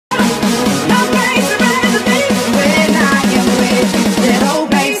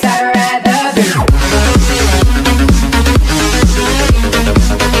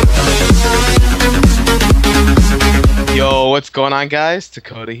going on, guys?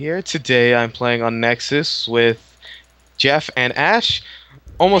 Dakota here. Today I'm playing on Nexus with Jeff and Ash.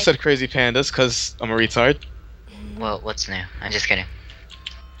 Almost Hi. said Crazy Pandas because I'm a retard. Well, what's new? I'm just kidding.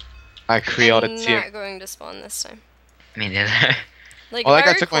 I created a I'm team. not going to spawn this time. Me neither. Like, Oh, that if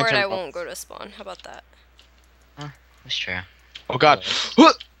guy I took my record, turn. I won't go to spawn. How about that? That's true. Oh god.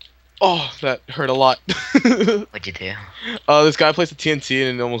 Oh, that hurt a lot. What'd you do? This guy placed a TNT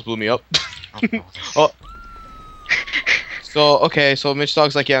and it almost blew me up. Oh, balls. Oh. So Mitch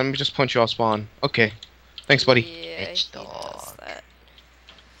Dog's like, yeah, let me just punch you off spawn. Okay. Thanks, buddy. Yeah, Bitch he does dog. that.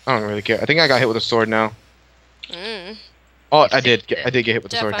 I don't really care. I think I got hit with a sword now. Mm. Oh, Yes, I did. you did. I did get hit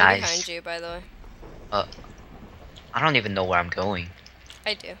with a Jeff, sword. I'm Nice. behind you, by the way. I don't even know where I'm going.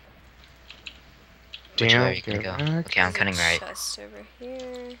 I do. Which Damn, way are you gonna go? back. Okay, I'm There's a cutting right. chest over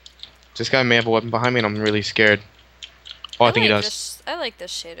here. This guy may have a weapon behind me and I'm really scared. Oh, I think he does. I like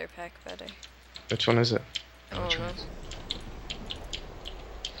this shader pack better. Which one is it? Oh, which Oh, no. ones?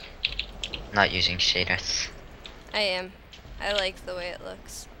 Not using shaders. I am. I like the way it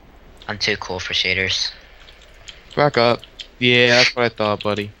looks. I'm too cool for shaders. Back up. Yeah, that's what I thought,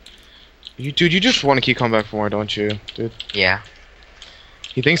 buddy. Dude, you just want to keep coming back for more, don't you, dude? Yeah.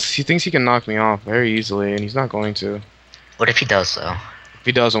 He thinks he can knock me off very easily, and he's not going to. What if he does though? If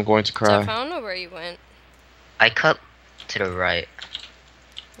he does, I'm going to cry. Jeff, I don't know where you went. I cut to the right.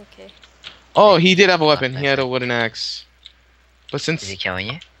 Okay. Oh, he did have a weapon. He had a wooden axe. But Is since he killing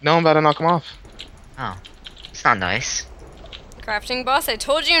you? no, I'm about to knock him off. Oh, it's not nice. Crafting boss, I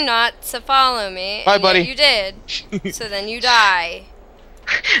told you not to follow me. Bye, and buddy. yet you did. So then you die.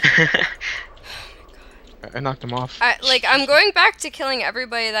 I knocked him off. I'm going back to killing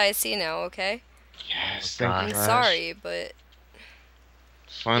everybody that I see now, okay? Yes, Oh, thank I'm you, God. Ash. sorry, but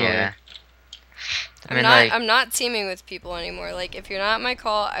Finally. Yeah. I I'm mean, not like, I'm not teaming with people anymore. Like, if you're not my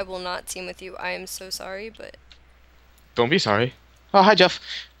call, I will not team with you. I am so sorry, but Don't be sorry. Oh, hi, Jeff.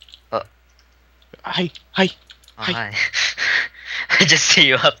 Oh. Hi. oh, hi. I just see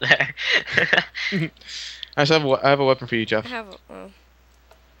you up there. I have a weapon for you, I Jeff. have oh.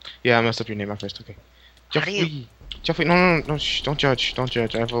 Yeah, I messed up your name at first. Okay. How do you- Jeffrey. Jeffrey, no, shh, don't judge. Don't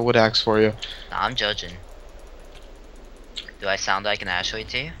judge. I have a wood axe for you. Nah, I'm judging. Do I sound like an Ashley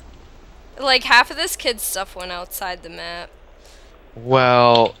to you? Like, half of this kid's stuff went outside the map.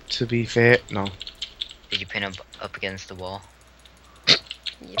 Well, to be fair, no. Did you pin him up against the wall?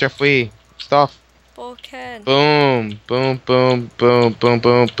 Yep. Jeffrey, stop. Bulkhead. Boom, boom, boom, boom, boom, boom,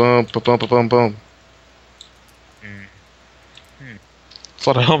 boom, boom, boom, boom, boom, boom. That's a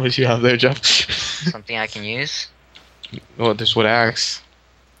lot of helmets you have there, Jeff. Something I can use? Oh, this wood axe.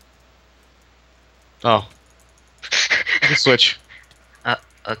 Oh, just switch.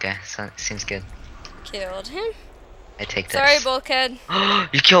 Okay, so seems good. Killed him. I take this. Sorry, Bulkhead.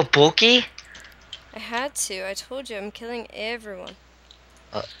 You killed Bulky? I had to. I told you I'm killing everyone.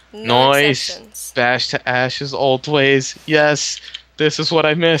 Uh, No Nice. exceptions. Bash to Ash's old ways. Yes, this is what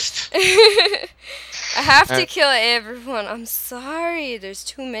I missed. I have to kill everyone. I'm sorry. There's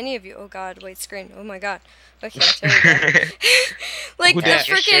too many of you. Oh god, wait, screen. Oh my god. Okay, there we go. Like, Who the dat?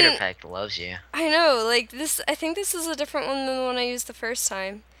 Your shader freaking... pack loves you. I know, like, this... I think this is a different one than the one I used the first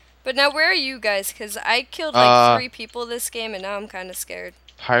time. But now, where are you guys? Because I killed, like, 3 people this game, and now I'm kind of scared.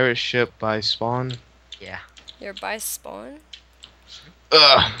 Pirate ship by spawn. Yeah. You're by spawn?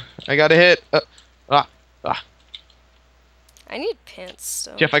 Ugh, I got a hit. I need pants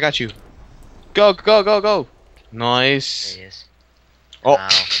still. Jeff, I got you. Go, go, go, go. There Nice. he is. Oh.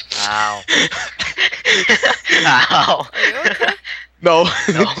 Ow. Ow. Are you okay? No.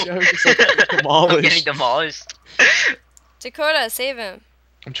 No. Jeff is like I'm demolished. getting demolished. Dakota, save him.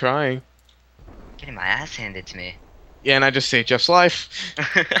 I'm trying. Getting my ass handed to me. Yeah, and I just saved Jeff's life.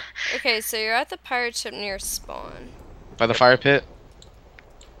 Okay, so you're at the pirate ship near spawn. By the fire pit.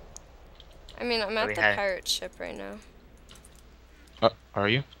 I mean, I'm What at do we the have? pirate ship right now. Are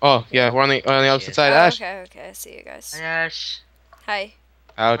you? Oh, yeah, we're on the opposite Shit. side. Oh, Ash. okay, I see you guys. Yes. Hi.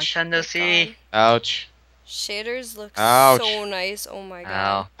 Ouch. Long time no You're see. gone. Ouch. Shaders look Ouch. so nice. Oh my Ow.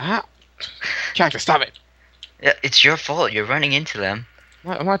 god. Ah. Cactus, stop it. Yeah, it's your fault. You're running into them.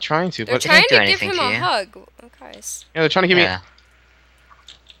 I'm not trying to, They're but trying do to give anything him to a you. hug. Oh, guys. yeah, they're trying to give Yeah.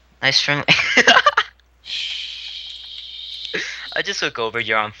 Nice friendly. I just look over.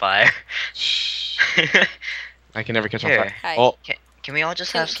 You're on fire. me. I can never catch on Here. fire. Hi. Oh, Can we all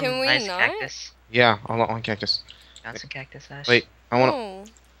just have some Can we nice not? cactus? yeah, I want cactus. Got some cactus, Ash? Wait, I want Oh,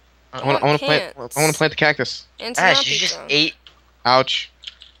 I want to plant. plants. I want to plant the cactus. Ash, you just ate. Ouch.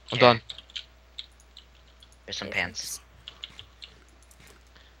 I'm Here. done. There's some pants.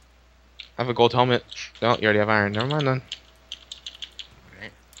 I have a gold helmet. No, you already have iron. Never mind then.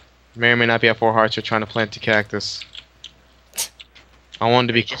 Alright. May or may not be at 4 hearts. You're trying to plant the cactus. I wanted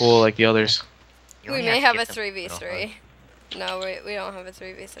to be We just- cool like the others. You We only may to have a give them little 3v3. hug. No, we don't have a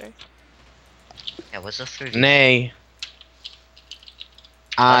 3v3. Yeah, what's a 3v3? Nay.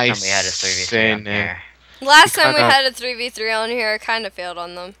 Last I time we had a 3v3 say on nay. here. Last time we kinda- had a 3v3 on here, I kind of failed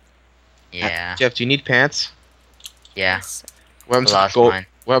on them. Yeah. Jeff, do you need pants? Yeah. Yes. What happens, We to the lost gold, mine.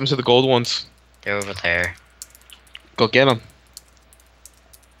 what happens to the gold ones? They're over there. Go get them.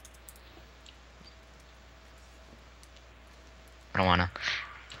 I don't wanna.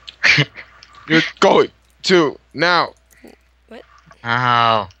 You're going to now.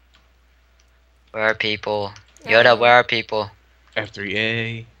 Oh. Where are people? Yoda, where are people?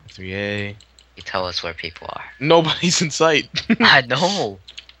 F3A. F3A. You tell us where people are. Nobody's in sight. I know.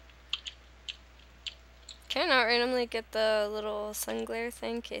 Can I not randomly get the little sun glare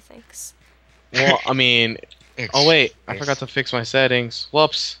thing? Okay, thanks. Well, I mean, It's oh wait, I it's- forgot to fix my settings.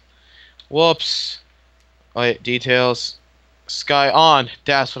 Whoops. Whoops. Oh wait, details. Sky on.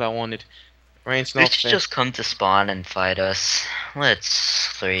 That's what I wanted. Rain, snow, Let's just come to spawn and fight us. Let's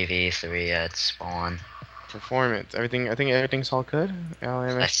 3v3 at spawn. performance. Everything. I think everything's all good.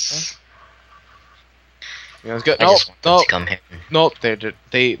 LMS. Let's. Yeah, it's good. I Nope. just want them Nope. to come here. and Nope.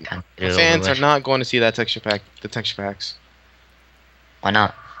 They kind of get it fans over are with. not going to see that texture pack. The texture packs. Why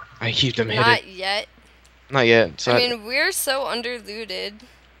not? I keep them hidden. Not yet. Not yet. So I mean, we're so underlooted.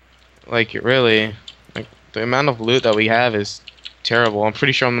 like really, like the amount of loot that we have is terrible. I'm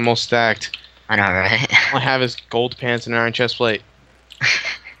pretty sure I'm the most stacked. I know, right? All I have is gold pants and an iron chest plate.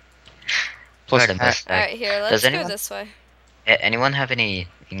 Plus We're the hat. best stack. Alright, here, Does let's go anyone- this way. Anyone have any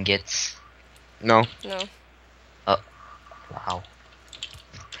ingots? No. No. Wow.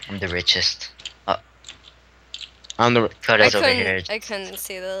 I'm the richest. I'm the. Koda's over here. I couldn't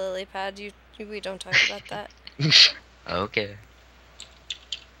see the lily pad. We don't talk about that. Okay.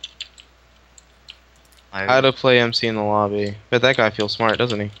 Why How to play MC in the lobby. Bet that guy feels smart,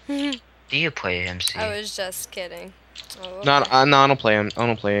 doesn't he? do you play MC? I was just kidding. Oh, okay. No, I don't play him. I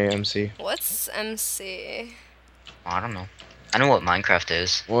don't play MC. What's MC? I don't know. I know what Minecraft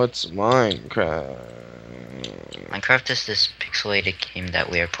is. What's Minecraft? Minecraft is this pixelated game that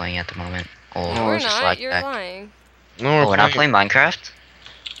we are playing at the moment. Oh, No, we're it's just not. like You're that. lying. No, Oh, we're not playing Minecraft?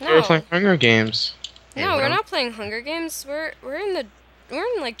 No. We're playing Hunger Games. Hey, No, what we're am- not playing Hunger Games. We're in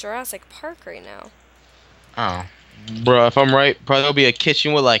like Jurassic Park right now. Oh. Bruh, if I'm right, probably there'll be a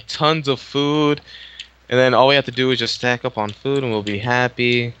kitchen with like tons of food, and then all we have to do is just stack up on food, and we'll be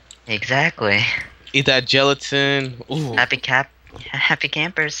happy. Exactly. Eat that gelatin. Ooh, Happy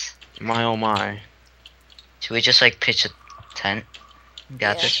campers. my oh my. Should we just like pitch a tent?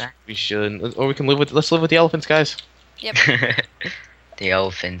 Got Yeah. this, right? We should, or we can live with. Let's live with the elephants, guys. Yep. The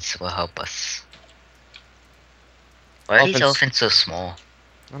elephants will help us. Why are these elephants so small?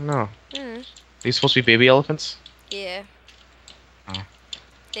 I don't know. Mm. These supposed to be baby elephants? Yeah. Oh.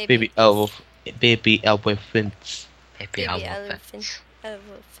 Baby elephants. Baby Baby elephants. Elephants.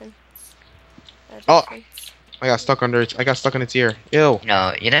 Oh. Elephants. I got stuck under it. I got stuck in its ear. Ew.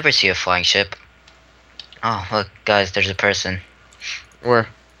 No, you never see a flying ship. Oh, look, guys, there's a person Where?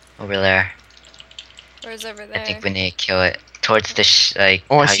 over there. Where's over there? I think we need to kill it. Towards the like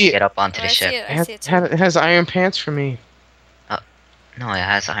Oh, I how see you it. get up onto Oh, the I ship. see it. I see it too. It has iron pants for me. No, it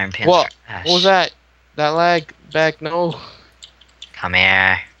has iron pants. What? for Ash. What was that? That lag back? No. Come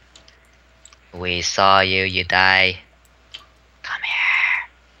here. We saw you. You die. Come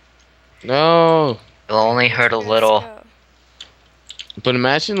here. No. It'll only hurt a Let's little. go. But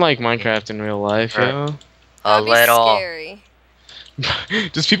imagine like Minecraft in real life, Right. yo. A That'd be little. scary.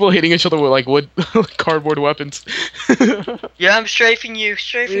 Just people hitting each other with like wood, cardboard weapons. Yeah, I'm strafing you.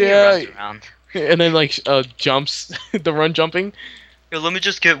 Strafing Yeah. you. Runs around. And then like jumps, the run jumping. Here, let me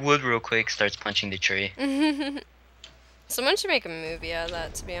just get wood real quick. Starts punching the tree. Someone should make a movie out of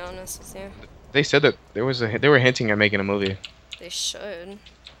that, to be honest with you. They said that they were hinting at making a movie. They should.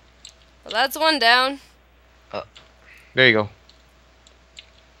 Well, that's one down. There you go.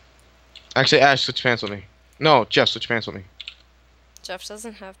 Actually, Ash, switch pants with me. No, Jeff, switch pants with me. Jeff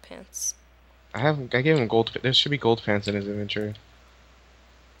doesn't have pants. I gave him gold. There should be gold pants in his inventory.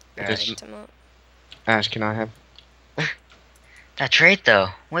 I There's- picked him up. Ash, can I have? That's right, though.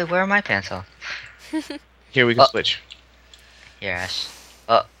 Wait, where are my pants on? Here we can switch. Here, Ash.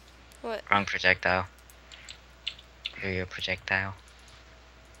 What? Wrong projectile. Here, your projectile.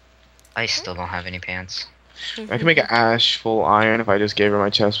 I still don't have any pants. I can make an Ash full iron if I just gave her my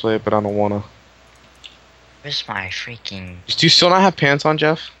chest plate, but I don't wanna. Where's my freaking... Do you still not have pants on,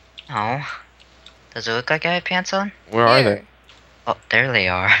 Jeff? No. Does it look like I have pants on? Where are Here. they? Oh, there they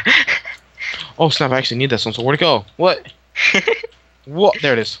are. Oh snap! I actually need this one. So where'd it go? What? What?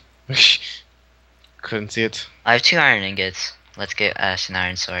 There it is. Couldn't see it. I have 2 iron ingots. Let's get Ash an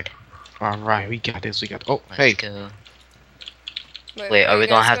iron sword. Alright, we got this. We got. Oh, Let's hey. go. Wait, Wait, are you we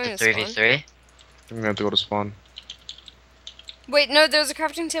gonna guys have going to to spawn? 3v3? I'm gonna have to go to spawn. Wait, no, there's a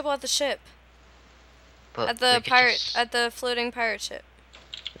crafting table at the ship. But At the we could pirate, just- at the floating pirate ship.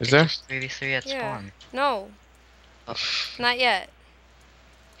 Is we could there? just 3v3 at Yeah. spawn. No. Oh. Not yet.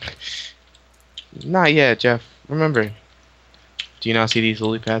 Not yet, Jeff. Remember. Do you not see these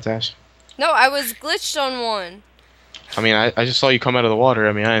lily pads, Ash? No, I was glitched on one. I mean, I just saw you come out of the water.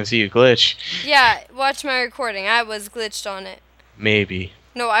 I mean, I didn't see you glitch. Yeah, watch my recording. I was glitched on it. Maybe.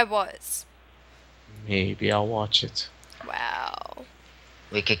 No, I was. Maybe I'll watch it. Wow.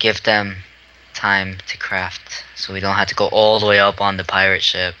 We could give them time to craft, so we don't have to go all the way up on the pirate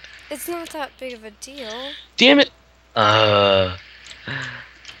ship. It's not that big of a deal. Damn it!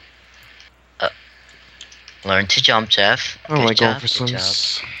 Learn to jump, Jeff. I don't Good like going job, for good job.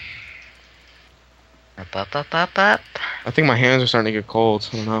 swims. Up, up, up, up, up. I think my hands are starting to get cold.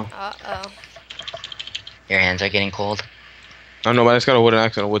 I don't know. Uh-oh. Your hands are getting cold. I don't know, but I just got a wooden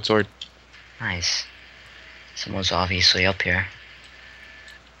axe and a wood sword. Nice. Someone's obviously up here.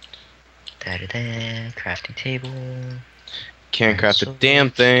 Da-da-da. Crafting table. Can't craft a Sword. damn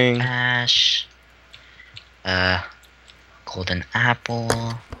thing. Ash. Golden apple.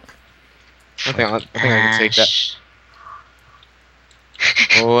 I think I can take that. Ash.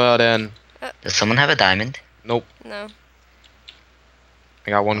 Well then. Does someone have a diamond? Nope. No. I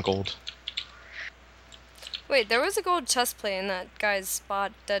got one gold. Wait, there was a gold chest plate in that guy's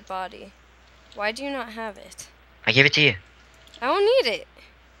dead body. Why do you not have it? I give it to you. I don't need it.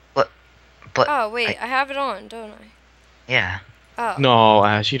 But Oh, wait, I have it on, don't I? yeah. Oh. No,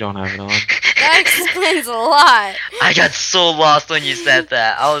 Ash, you don't have it on. That explains a lot. I got so lost when you said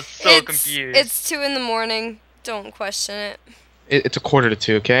that. I was so It's- confused. It's 2 in the morning. Don't question it. It's a quarter to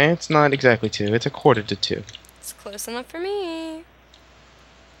 2, okay? It's not exactly 2. It's a quarter to 2. It's close enough for me.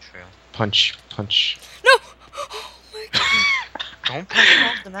 True. Punch, punch. No! Oh my god. Don't punch me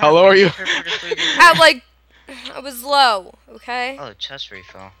off the map. How low are you? I was low, okay? Oh, chest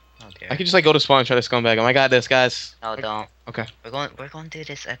refill. Oh dear. I could just like go to spawn and try to scumbag him. I got this, guys. No, don't. Okay. We're going to do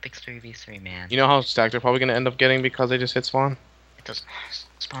this epic 3v3, man. You know how stacked they're probably gonna end up getting because they just hit spawn? It doesn't.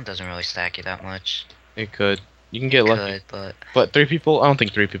 Spawn doesn't really stack you that much. It could. You can get lucky. Could, but But 3 people? I don't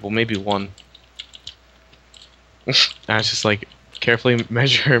think 3 people. Maybe 1. I was just like carefully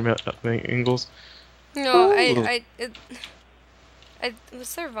measure angles. No, Ooh.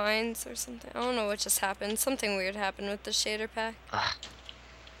 was there vines or something? I don't know what just happened. Something weird happened with the shader pack.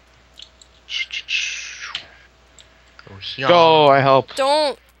 Go here. Go! I help.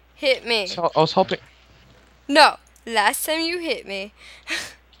 Don't hit me. So, I was helping. No, last time you hit me,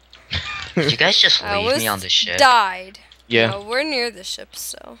 Did you guys just I leave almost me on the ship? died. Yeah, No, we're near the ship,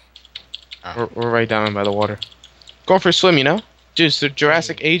 so. we're right down by the water. Going for a swim, you know? Just the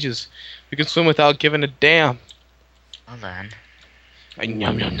Jurassic ages. We can swim without giving a damn. Well then. Yum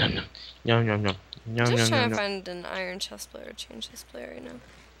yum yum yum. Yum yum yum. Yum I'm just yum trying yum. to Yum. find an iron chest plate or change chest plate right now.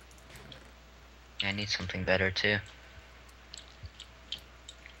 Yeah, I need something better too.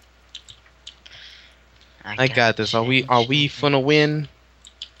 I got this. Are we finna win?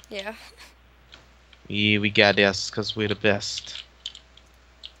 Yeah. Yeah, we got this because we're the best.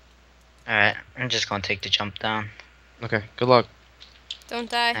 Alright, I'm just gonna take the jump down. Okay, good luck. Don't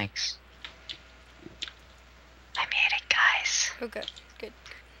die. Thanks. I made it, guys. Oh, good. Good.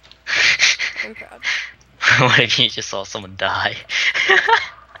 I'm proud. What if you just saw someone die?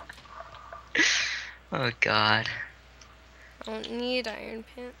 Oh god. I don't need iron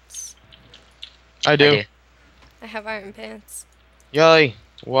pants. I do. I have iron pants. Yay!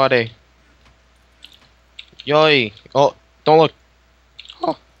 What a. Yay! Oh, don't look.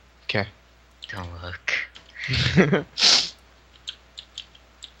 Oh. Okay. Don't look.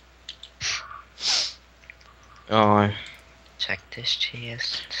 Oh, Check this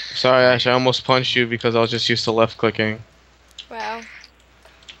chest. sorry, Ash. I almost punched you because I was just used to left clicking. Wow.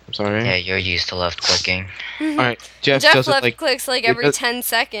 I'm sorry. Yeah, you're used to left clicking. Alright, Jeff Jeff does it left like. clicks like it every does- 10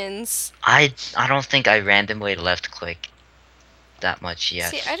 seconds. I don't think I randomly left click that much yet.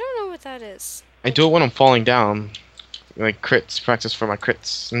 See, I don't know what that is. I do it when I'm falling down. Like crits, practice for my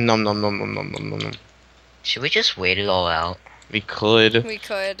crits. Nom nom nom nom nom nom nom nom. Should we just wait it all out? We could. We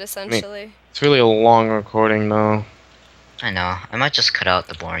could, essentially. It's really a long recording though. I know. I might just cut out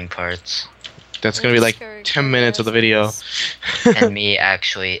the boring parts. That's gonna be like 10 minutes of the video. And me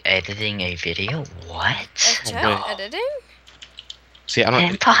actually editing a video? What? Jeff wait. editing? See, I don't.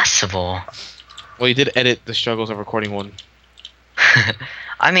 Impossible. Well, you did edit the struggles of recording one.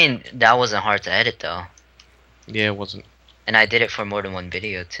 I mean, that wasn't hard to edit though. Yeah, it wasn't. And I did it for more than one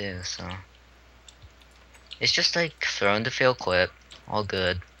video too, so. It's just like throw in the fail clip. All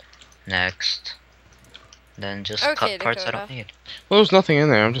good. Next. Then just Okay, cut parts I Dakota. don't need. Well, there's nothing in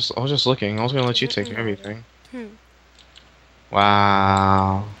there. I was just looking. I was gonna let you Doesn't take matter. everything. Hmm.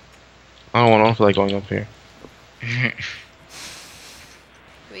 Wow. I don't feel like going up here.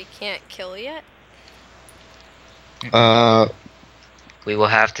 We can't kill yet? We will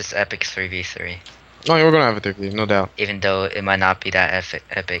have this epic 3v3. Oh, yeah, we're gonna have it there, no doubt. Even though it might not be that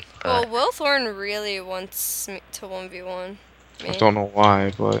epic, Well, but Will Thorne really wants me to 1v1 me. I don't know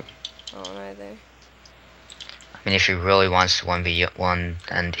why, but I don't either. I mean, if he really wants to 1v1,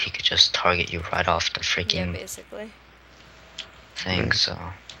 then he could just target you right off the Yeah, freaking basically. thing, so.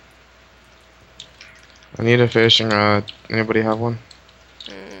 I need a fishing rod. Anybody have one?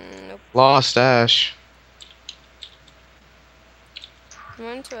 Nope. Lost Ash. I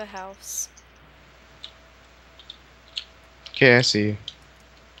went to a house. Okay, I see.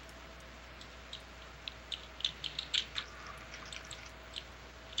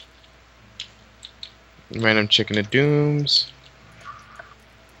 Random chicken of dooms.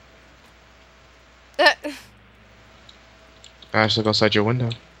 Ash, look outside your window.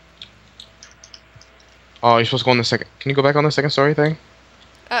 Oh, you're supposed to go on the second. Can you go back on the second story thing?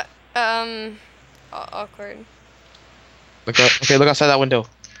 Awkward. Look out. Okay, look outside that window.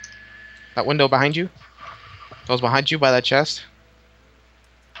 That window behind you. Goes behind you by that chest.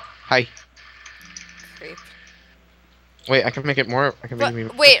 Hi. Creep. Wait, I can make it more. I can make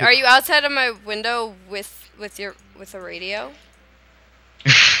it. Wait, are you outside of my window with a radio?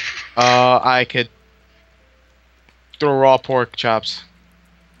 I could throw raw pork chops.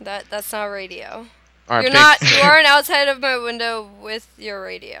 That's not radio. All right, You aren't outside of my window with your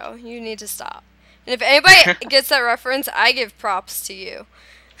radio. You need to stop. And if anybody gets that reference, I give props to you.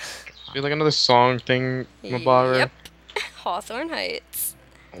 Be like another song thing, Mabara. Yep. Hawthorne Heights.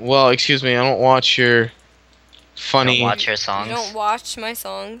 Well, excuse me, I don't watch your funny. Don't watch her songs. You don't watch my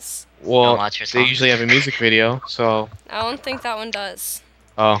songs. Well, Don't watch your they songs. usually have a music video, so. I don't think that one does.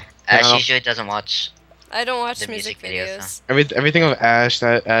 Oh. Ash usually doesn't watch. I don't watch The music music videos, videos. Everything of Ash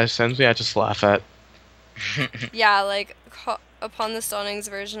that Ash sends me, I just laugh at. Yeah, like Upon the Dawning's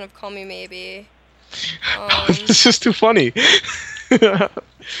version of Call Me Maybe. This is too funny.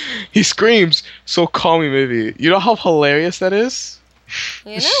 He screams, so call me maybe. You know how hilarious that is?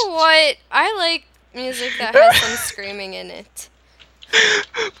 You know what? I like music that has some screaming in it.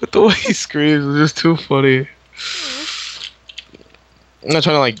 But the way he screams is just too funny. I'm not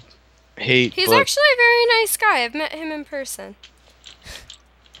trying to like hate. He's but actually a very nice guy. I've met him in person.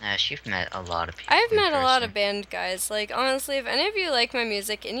 Ash, you've met a lot of people. I've in met a lot person. of band guys. Like, honestly, if any of you like my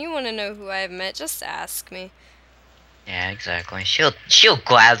music and you want to know who I've met, just ask me. Yeah, exactly. She'll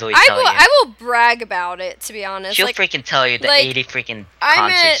gladly I tell will, you. I will brag about it, to be honest. She'll like, freaking tell you the like, 80 freaking I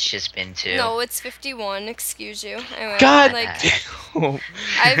concerts met- she's been to. No, it's 51. Excuse you. Anyway, God like, damn.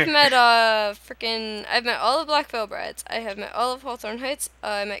 I've met I've met all of Black Veil Brides. I have met all of Hawthorne Heights.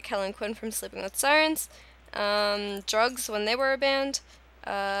 I met Kellen Quinn from Sleeping with Sirens. Drugs when they were a band.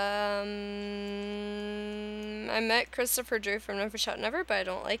 I met Christopher Drew from Never Shout Never, but I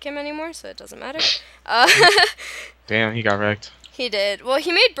don't like him anymore, so it doesn't matter. Damn, he got wrecked. He did. Well,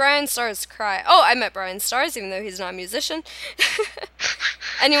 he made Brian Stars cry. Oh, I met Brian Stars, even though he's not a musician.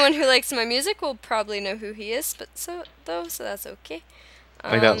 Anyone who likes my music will probably know who he is, but so that's okay.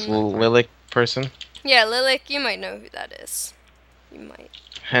 Like that Lilac person. Yeah, Lilac, you might know who that is. You might.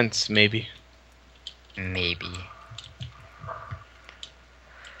 Hence, maybe. Maybe.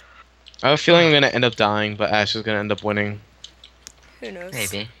 I have a feeling I'm gonna end up dying, but Ash is gonna end up winning. Who knows?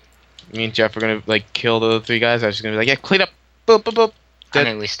 Maybe. Me and Jeff are gonna like kill the other three guys. Ash is gonna be like, yeah, clean up. Boop, boop, boop. I Dead.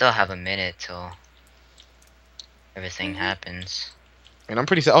 mean, we still have a minute till everything Mm-hmm. happens. And I'm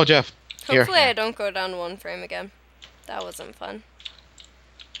pretty sad. Oh, Jeff. Here. Hopefully I don't go down one frame again. That wasn't fun.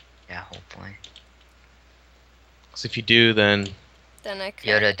 Yeah, hopefully. Because if you do, then Then I could.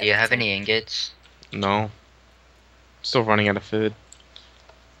 Yoda, do you have any ingots? no. Still running out of food.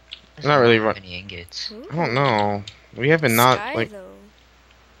 Does Not anyone really have run- any ingots? I don't know. We haven't not Sky, like though.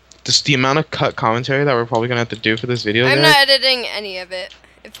 just the amount of cut commentary that we're probably gonna have to do for this video. I'm guys. not editing any of it.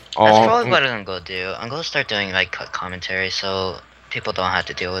 That's Oh, probably what I'm gonna do. I'm gonna start doing like cut commentary so people don't have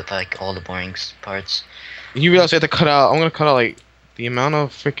to deal with like all the boring parts. you realize I have to cut out. I'm gonna cut out like the amount of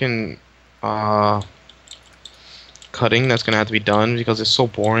freaking cutting that's gonna have to be done because it's so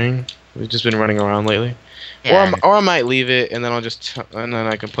boring. We've just been running around lately. Yeah, Or I might leave it and then I'll just and then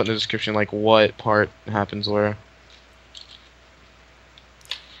I can put in the description like what part happens where.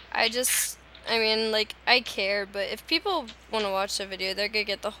 I mean, like, I care, but if people want to watch the video, they're gonna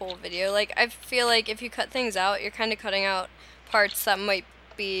get the whole video. Like, I feel like if you cut things out, you're kind of cutting out parts that might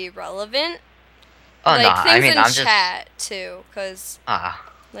be relevant. Oh like no, I things mean in I'm just chat too, cause ah.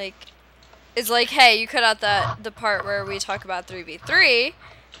 like it's like, hey, you cut out the part where we talk about 3v3.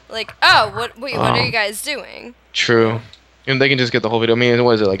 Like, oh, what are you guys doing? True. And they can just get the whole video. I mean,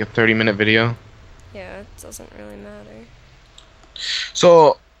 what is it, like a 30-minute video? Yeah, it doesn't really matter.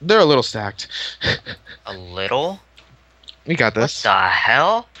 So they're a little stacked. A little? We got What this. the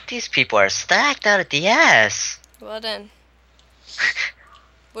hell? These people are stacked out of the ass. Well then.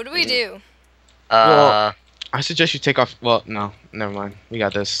 What do we do? Well, I suggest you take off. Well, no, never mind. We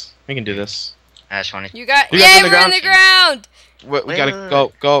got this. We can do this. I just wanted. You got. You guys Yay, in the we're in the ground. We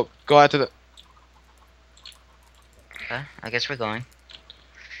gotta go out to the. Okay, I guess we're going.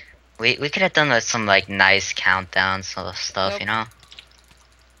 We could have done some like nice countdowns of stuff, Nope. you know.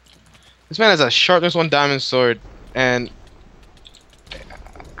 This man has a sharpness 1 diamond sword, and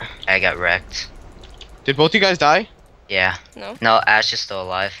I got wrecked. did both you guys die? Yeah. No. No, Ash is still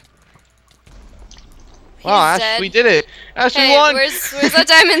alive. He's Wow, Ash, dead. we did it. Ash, we Hey, won. where's that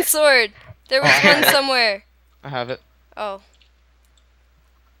diamond sword? There was one somewhere. I have it. Oh.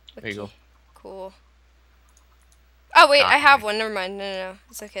 There you go. Cool. Oh wait, Got I have me. one. Never mind. No.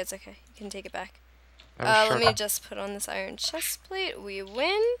 It's okay. It's okay. You can take it back. I have a Let sharp- me just put on this iron chest plate. We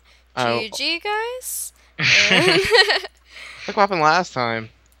win. Oh. GG, guys. Look what happened last time.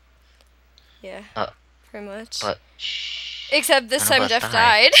 Yeah. Pretty much. But Except this none time of us Jeff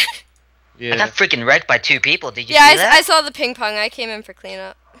died. died. I Yeah. got freaking wrecked by 2 people. Did you Yeah, see that? I saw the ping pong. I came in for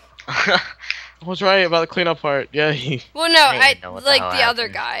cleanup. I was right about the cleanup part. Yeah. Well, no, I didn't know what the like hell the other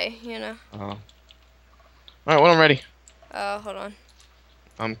happened. guy, you know. Oh. All right, when I'm ready. Oh, hold on.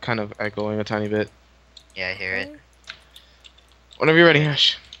 I'm kind of echoing a tiny bit. Yeah, I hear it. Whenever you're ready,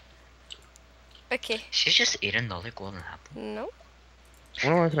 Ash. Okay. She's just eating another golden apple. No.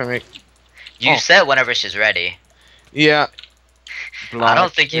 What more can I make? You Oh. said whenever she's ready. Yeah. I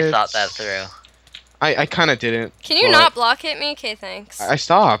don't think you thought Blockets. that through. I kind of didn't. Can you but not block hit me? Okay, thanks. I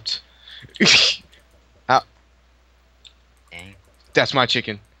stopped. Ow. Dang. That's my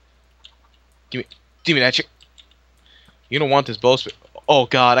chicken. Give me that chicken. You don't want this bow spit. Oh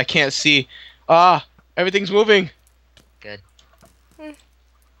God, I can't see. Ah, everything's moving. Good.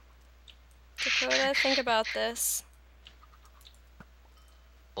 Dakota, think about this.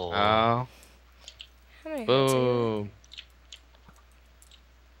 Oh. Oh, How many hearts are you? boom,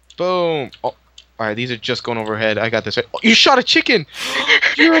 boom. Oh, all right, these are just going overhead. I got this. Right. Oh, you shot a chicken.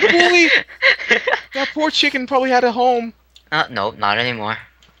 You're a bully. That poor chicken probably had a home. Nope, not anymore.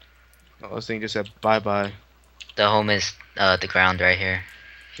 Oh, this thing just said bye bye. The home is the ground right here.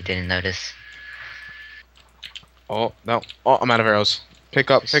 You didn't notice. Oh no. Oh, I'm out of arrows.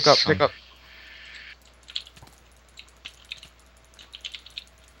 Pick up, pick up, pick up.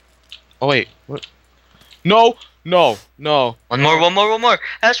 Oh wait, what? No, no, no. One more.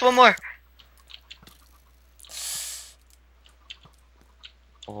 Ash, one more.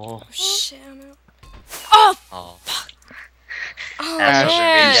 Oh, Oh shit, I'm out. Oh! Oh. Oh That's what we're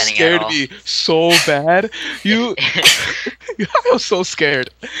man! regening. Getting scared at all. me so bad. You, I was so scared.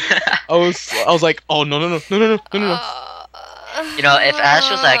 I was like, oh no, no, no, no, no, no, no, no. You know, if Ash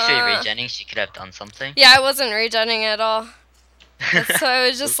was actually regenning, she could have done something. Yeah, I wasn't regenning at all. That's why I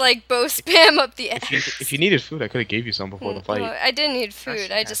was just like bow spam up the edge. If you needed food, I could have gave you some before the No, fight. I didn't need food.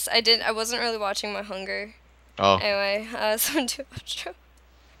 yeah. I wasn't really watching my hunger. Oh. Anyway, someone do outro.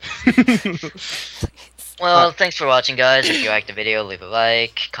 Well, thanks for watching, guys. If you liked the video, leave a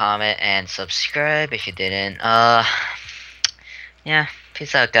like, comment, and subscribe if you didn't. Yeah,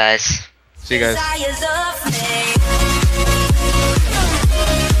 peace out, guys. See you guys. Desires of me.